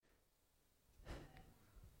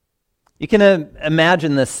You can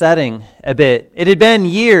imagine the setting a bit. It had been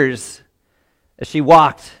years as she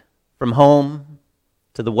walked from home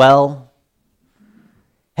to the well,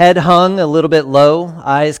 head hung a little bit low,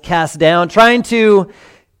 eyes cast down, trying to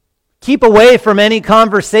keep away from any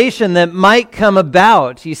conversation that might come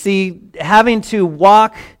about. You see, having to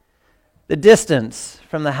walk the distance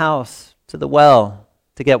from the house to the well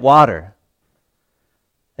to get water,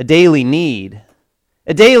 a daily need,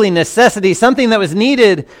 a daily necessity, something that was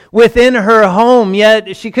needed within her home,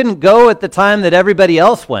 yet she couldn't go at the time that everybody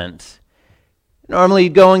else went. Normally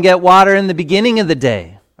you'd go and get water in the beginning of the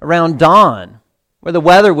day, around dawn, where the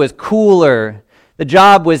weather was cooler, the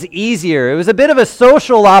job was easier. It was a bit of a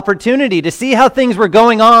social opportunity to see how things were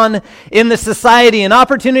going on in the society, an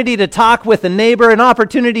opportunity to talk with a neighbor, an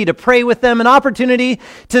opportunity to pray with them, an opportunity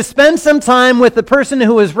to spend some time with the person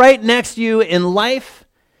who was right next to you in life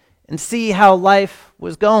and see how life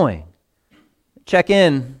was going. Check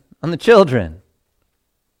in on the children.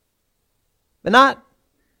 But not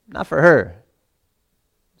for her.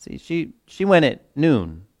 See, she went at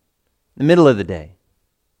noon, the middle of the day,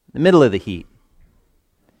 the middle of the heat.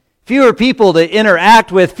 Fewer people to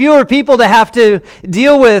interact with, fewer people to have to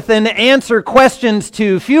deal with and answer questions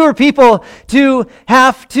to, fewer people to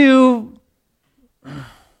have to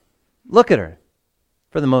look at her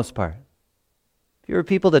for the most part. Fewer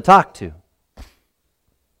people to talk to.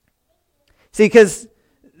 See, because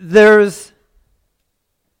there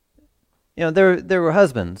were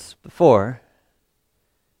husbands before.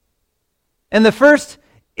 And the first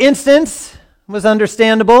instance was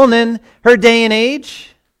understandable, and in her day and age,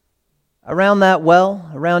 around that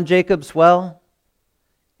well, around Jacob's well,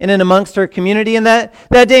 in and amongst her community, in that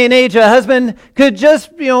day and age, a husband could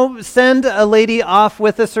just, send a lady off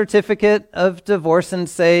with a certificate of divorce and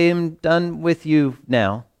say, I'm done with you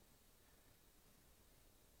now.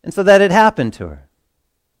 And so that had happened to her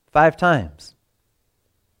 5 times.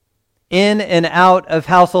 In and out of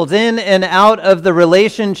households, in and out of the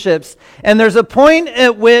relationships. And there's a point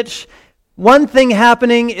at which one thing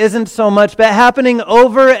happening isn't so much, but happening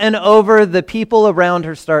over and over, the people around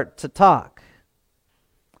her start to talk,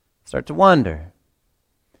 start to wonder. And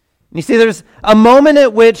you see, there's a moment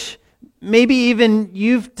at which maybe even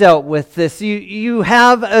you've dealt with this. You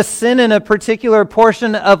have a sin in a particular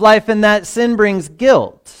portion of life, and that sin brings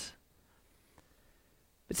guilt.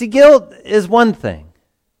 But see, guilt is one thing.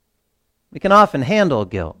 We can often handle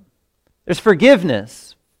guilt. There's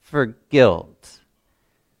forgiveness for guilt.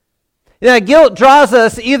 That guilt draws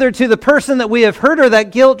us either to the person that we have hurt, or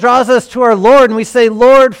that guilt draws us to our Lord, and we say,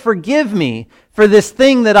 Lord, forgive me for this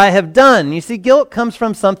thing that I have done. You see, guilt comes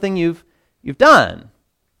from something you've done.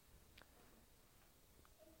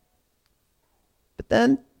 But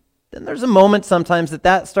then there's a moment sometimes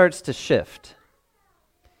that starts to shift.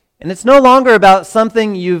 And it's no longer about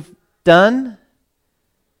something you've done,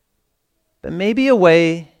 but maybe a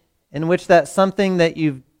way in which that something that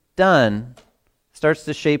you've done starts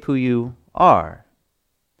to shape who you are.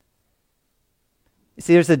 You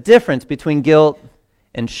see, there's a difference between guilt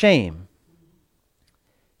and shame.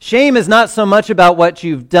 Shame is not so much about what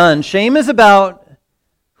you've done. Shame is about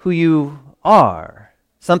who you are,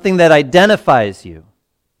 something that identifies you.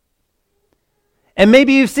 And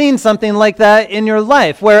maybe you've seen something like that in your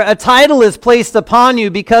life, where a title is placed upon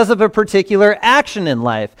you because of a particular action in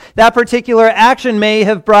life. That particular action may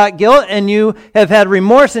have brought guilt, and you have had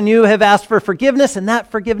remorse, and you have asked for forgiveness, and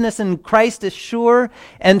that forgiveness in Christ is sure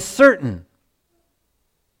and certain.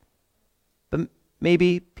 But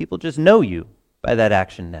maybe people just know you by that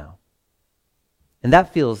action now. And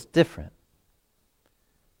that feels different.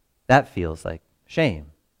 That feels like shame.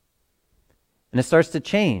 And it starts to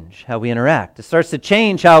change how we interact. It starts to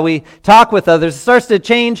change how we talk with others. It starts to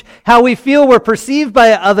change how we feel we're perceived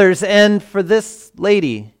by others. And for this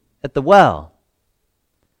lady at the well,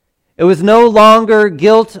 it was no longer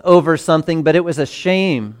guilt over something, but it was a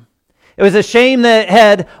shame. It was a shame that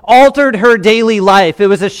had altered her daily life. It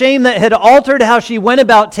was a shame that had altered how she went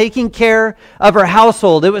about taking care of her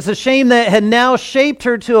household. It was a shame that had now shaped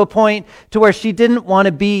her to a point to where she didn't want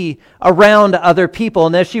to be around other people.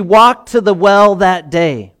 And as she walked to the well that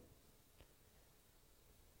day,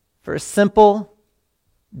 for a simple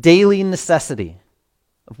daily necessity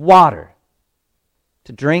of water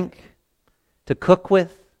to drink, to cook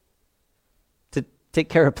with, to take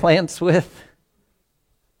care of plants with,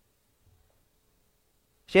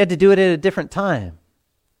 she had to do it at a different time,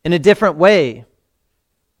 in a different way.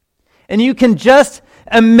 And you can just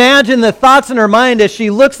imagine the thoughts in her mind as she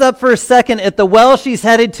looks up for a second at the well she's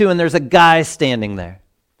headed to, and there's a guy standing there,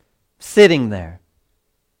 sitting there.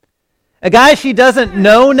 A guy she doesn't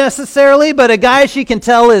know necessarily, but a guy she can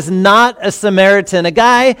tell is not a Samaritan. A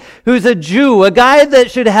guy who's a Jew. A guy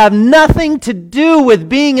that should have nothing to do with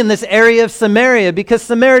being in this area of Samaria, because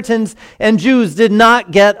Samaritans and Jews did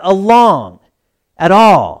not get along at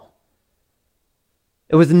all.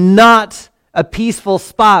 It was not a peaceful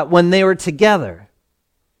spot when they were together.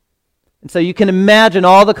 And so you can imagine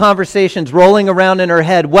all the conversations rolling around in her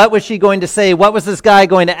head. What was she going to say? What was this guy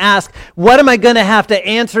going to ask? What am I going to have to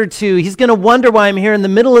answer to? He's going to wonder why I'm here in the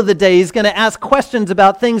middle of the day. He's going to ask questions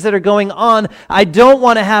about things that are going on. I don't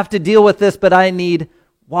want to have to deal with this, but I need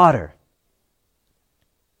water.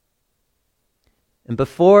 And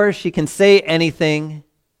before she can say anything,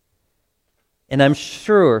 and I'm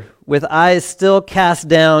sure with eyes still cast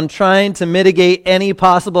down, trying to mitigate any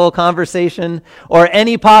possible conversation or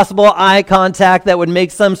any possible eye contact that would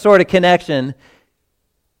make some sort of connection,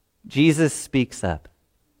 Jesus speaks up.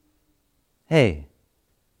 Hey,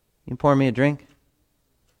 you pour me a drink?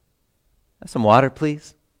 Have some water,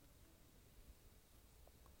 please.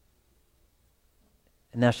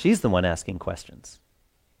 And now she's the one asking questions.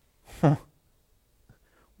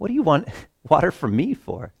 What do you want water from me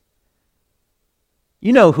for?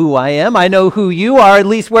 You know who I am. I know who you are, at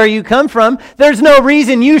least where you come from. There's no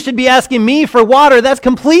reason you should be asking me for water. That's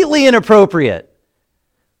completely inappropriate.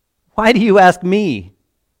 Why do you ask me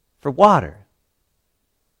for water?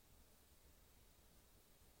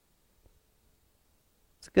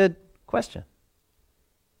 It's a good question.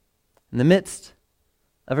 In the midst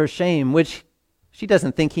of her shame, which she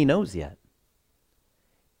doesn't think he knows yet.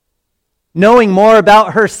 Knowing more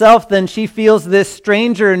about herself than she feels this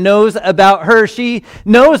stranger knows about her. She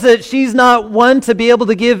knows that she's not one to be able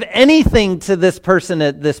to give anything to this person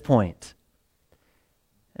at this point.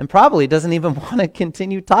 And probably doesn't even want to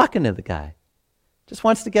continue talking to the guy. Just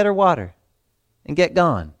wants to get her water and get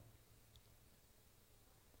gone.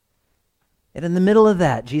 And in the middle of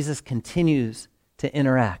that, Jesus continues to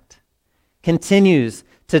interact, continues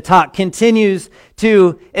to talk, continues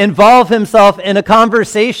to involve himself in a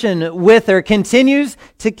conversation with her, continues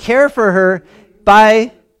to care for her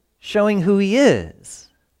by showing who he is.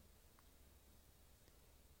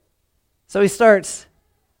 So he starts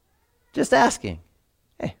just asking,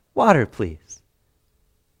 hey, water, please.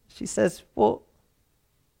 She says, well,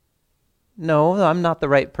 no, I'm not the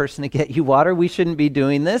right person to get you water. We shouldn't be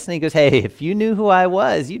doing this. And he goes, hey, if you knew who I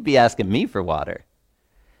was, you'd be asking me for water.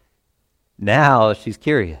 Now she's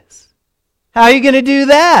curious. How are you going to do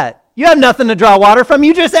that? You have nothing to draw water from.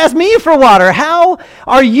 You just asked me for water. How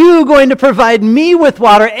are you going to provide me with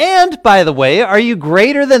water? And, by the way, are you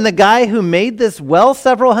greater than the guy who made this well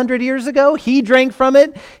several hundred years ago? He drank from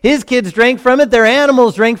it. His kids drank from it. Their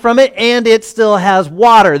animals drank from it. And it still has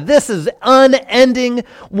water. This is unending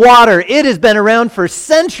water. It has been around for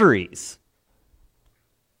centuries.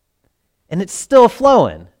 And it's still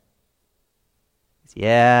flowing.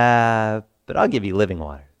 Yeah, but I'll give you living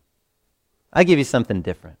water. I'll give you something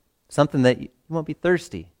different. Something that you won't be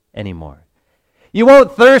thirsty anymore. You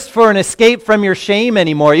won't thirst for an escape from your shame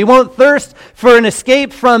anymore. You won't thirst for an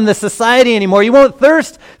escape from the society anymore. You won't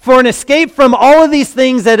thirst for an escape from all of these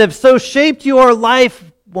things that have so shaped your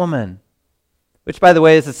life, woman. Which, by the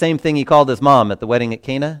way, is the same thing he called his mom at the wedding at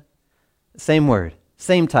Cana. Same word,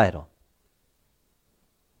 same title.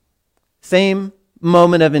 Same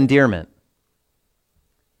moment of endearment.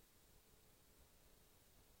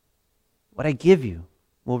 What I give you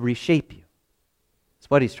will reshape you. That's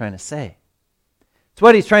what he's trying to say. It's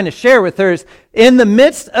what he's trying to share with her is, in the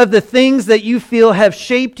midst of the things that you feel have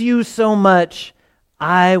shaped you so much,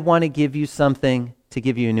 I want to give you something to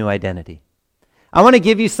give you a new identity. I want to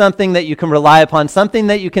give you something that you can rely upon, something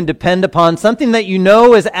that you can depend upon, something that you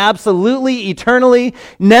know is absolutely, eternally,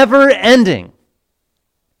 never ending.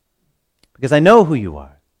 Because I know who you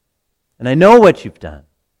are, and I know what you've done.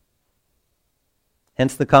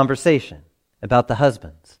 Hence the conversation about the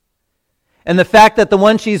husbands. And the fact that the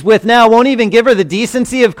one she's with now won't even give her the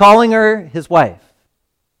decency of calling her his wife.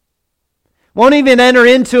 Won't even enter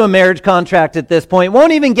into a marriage contract at this point.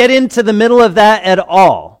 Won't even get into the middle of that at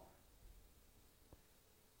all.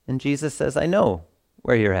 And Jesus says, I know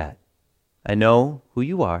where you're at. I know who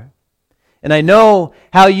you are. And I know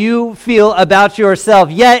how you feel about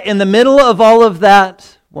yourself. Yet in the middle of all of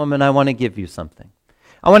that, woman, I want to give you something.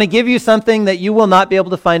 I want to give you something that you will not be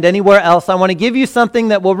able to find anywhere else. I want to give you something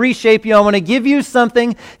that will reshape you. I want to give you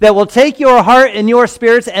something that will take your heart and your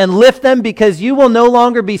spirits and lift them, because you will no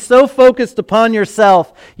longer be so focused upon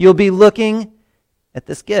yourself. You'll be looking at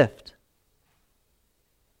this gift.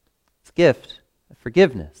 This gift of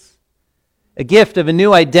forgiveness. A gift of a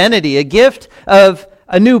new identity. A gift of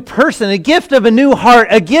a new person, a gift of a new heart,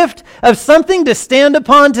 a gift of something to stand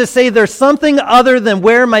upon to say there's something other than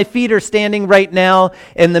where my feet are standing right now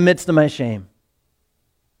in the midst of my shame.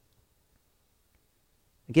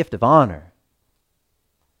 A gift of honor,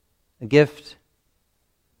 a gift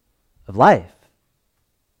of life.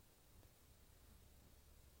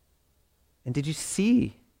 And did you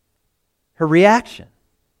see her reaction?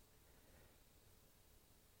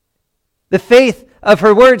 The faith of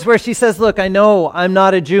her words where she says, look, I know I'm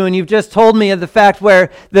not a Jew, and you've just told me of the fact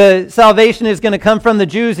where the salvation is going to come from the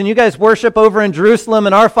Jews, and you guys worship over in Jerusalem,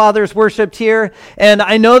 and our fathers worshipped here, and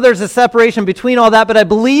I know there's a separation between all that, but I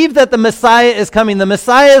believe that the Messiah is coming. The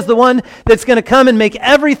Messiah is the one that's going to come and make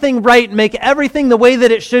everything right, make everything the way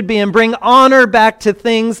that it should be, and bring honor back to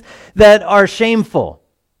things that are shameful.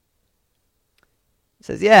 He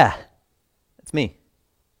says, yeah, that's me.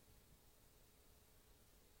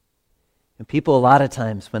 And people a lot of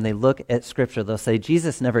times when they look at Scripture, they'll say,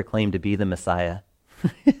 Jesus never claimed to be the Messiah.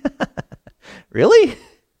 Really?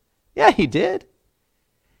 Yeah, he did.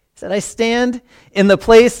 He said, I stand in the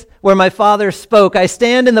place where my Father spoke. I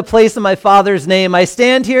stand in the place of my Father's name. I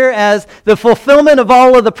stand here as the fulfillment of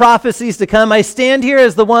all of the prophecies to come. I stand here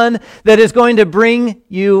as the one that is going to bring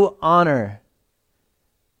you honor,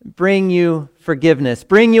 bring you forgiveness,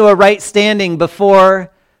 bring you a right standing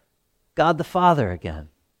before God the Father again.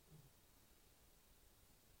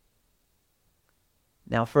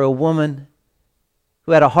 Now, for a woman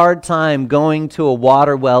who had a hard time going to a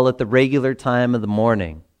water well at the regular time of the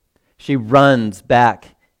morning, she runs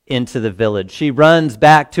back into the village. She runs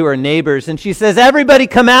back to her neighbors and she says, everybody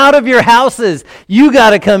come out of your houses. You got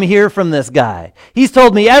to come hear from this guy. He's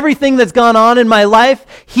told me everything that's gone on in my life.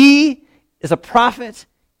 He is a prophet.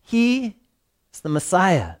 He is the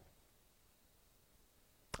Messiah.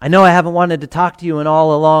 I know I haven't wanted to talk to you in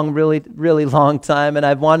all a long, really, really long time, and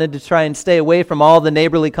I've wanted to try and stay away from all the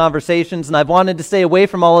neighborly conversations, and I've wanted to stay away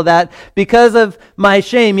from all of that because of my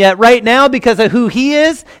shame. Yet right now, because of who he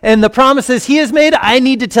is and the promises he has made, I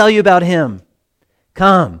need to tell you about him.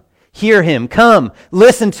 Come, hear him. Come,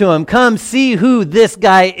 listen to him. Come, see who this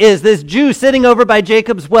guy is, this Jew sitting over by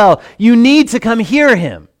Jacob's well. You need to come hear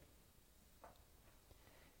him.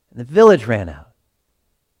 And the village ran out.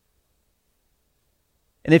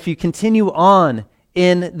 And if you continue on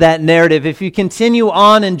in that narrative, if you continue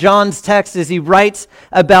on in John's text as he writes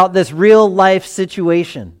about this real life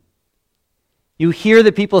situation, you hear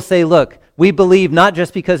the people say, look, we believe not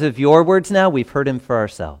just because of your words now, we've heard him for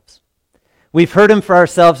ourselves. We've heard him for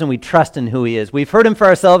ourselves and we trust in who he is. We've heard him for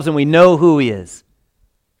ourselves and we know who he is.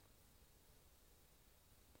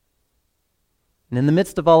 And in the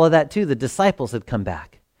midst of all of that too, the disciples had come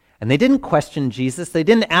back. And they didn't question Jesus. They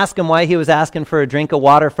didn't ask him why he was asking for a drink of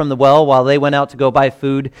water from the well while they went out to go buy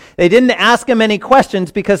food. They didn't ask him any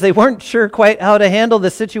questions because they weren't sure quite how to handle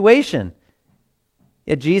the situation.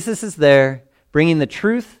 Yet Jesus is there bringing the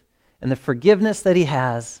truth and the forgiveness that he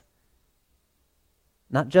has,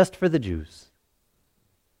 not just for the Jews,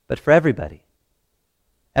 but for everybody.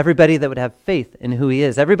 Everybody that would have faith in who he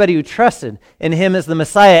is. Everybody who trusted in him as the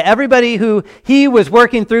Messiah. Everybody who he was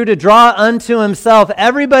working through to draw unto himself.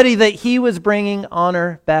 Everybody that he was bringing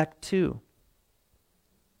honor back to.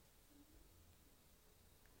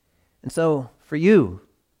 And so, for you,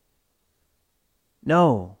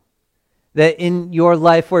 know that in your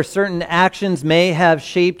life where certain actions may have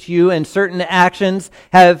shaped you and certain actions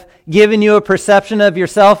have given you a perception of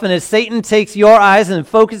yourself, and as Satan takes your eyes and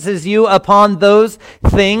focuses you upon those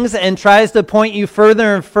things and tries to point you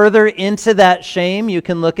further and further into that shame, you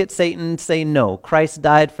can look at Satan and say, no, Christ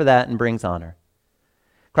died for that and brings honor.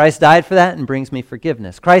 Christ died for that and brings me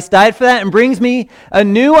forgiveness. Christ died for that and brings me a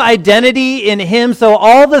new identity in him, so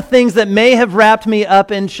all the things that may have wrapped me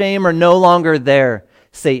up in shame are no longer there,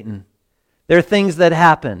 Satan. There are things that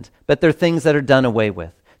happened, but there are things that are done away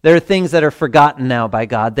with. There are things that are forgotten now by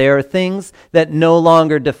God. There are things that no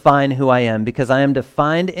longer define who I am because I am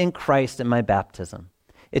defined in Christ in my baptism.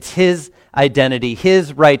 It's his identity,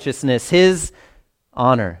 his righteousness, his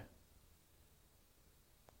honor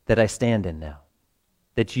that I stand in now,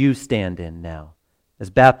 that you stand in now. As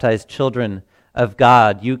baptized children of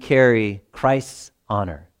God, you carry Christ's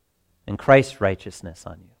honor and Christ's righteousness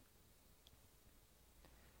on you.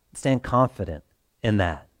 Stand confident in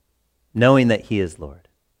that, knowing that he is Lord.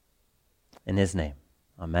 In his name,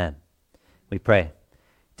 amen. We pray.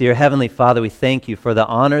 Dear Heavenly Father, we thank you for the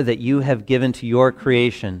honor that you have given to your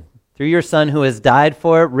creation through your Son who has died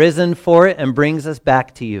for it, risen for it, and brings us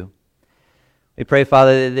back to you. We pray,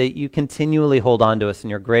 Father, that you continually hold on to us in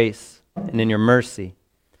your grace and in your mercy,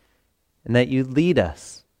 and that you lead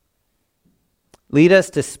us. Lead us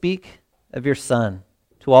to speak of your Son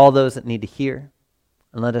to all those that need to hear.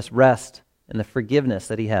 and let us rest in the forgiveness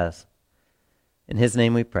that he has. In his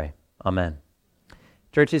name we pray. Amen.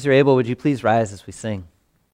 Church, as you're able, would you please rise as we sing?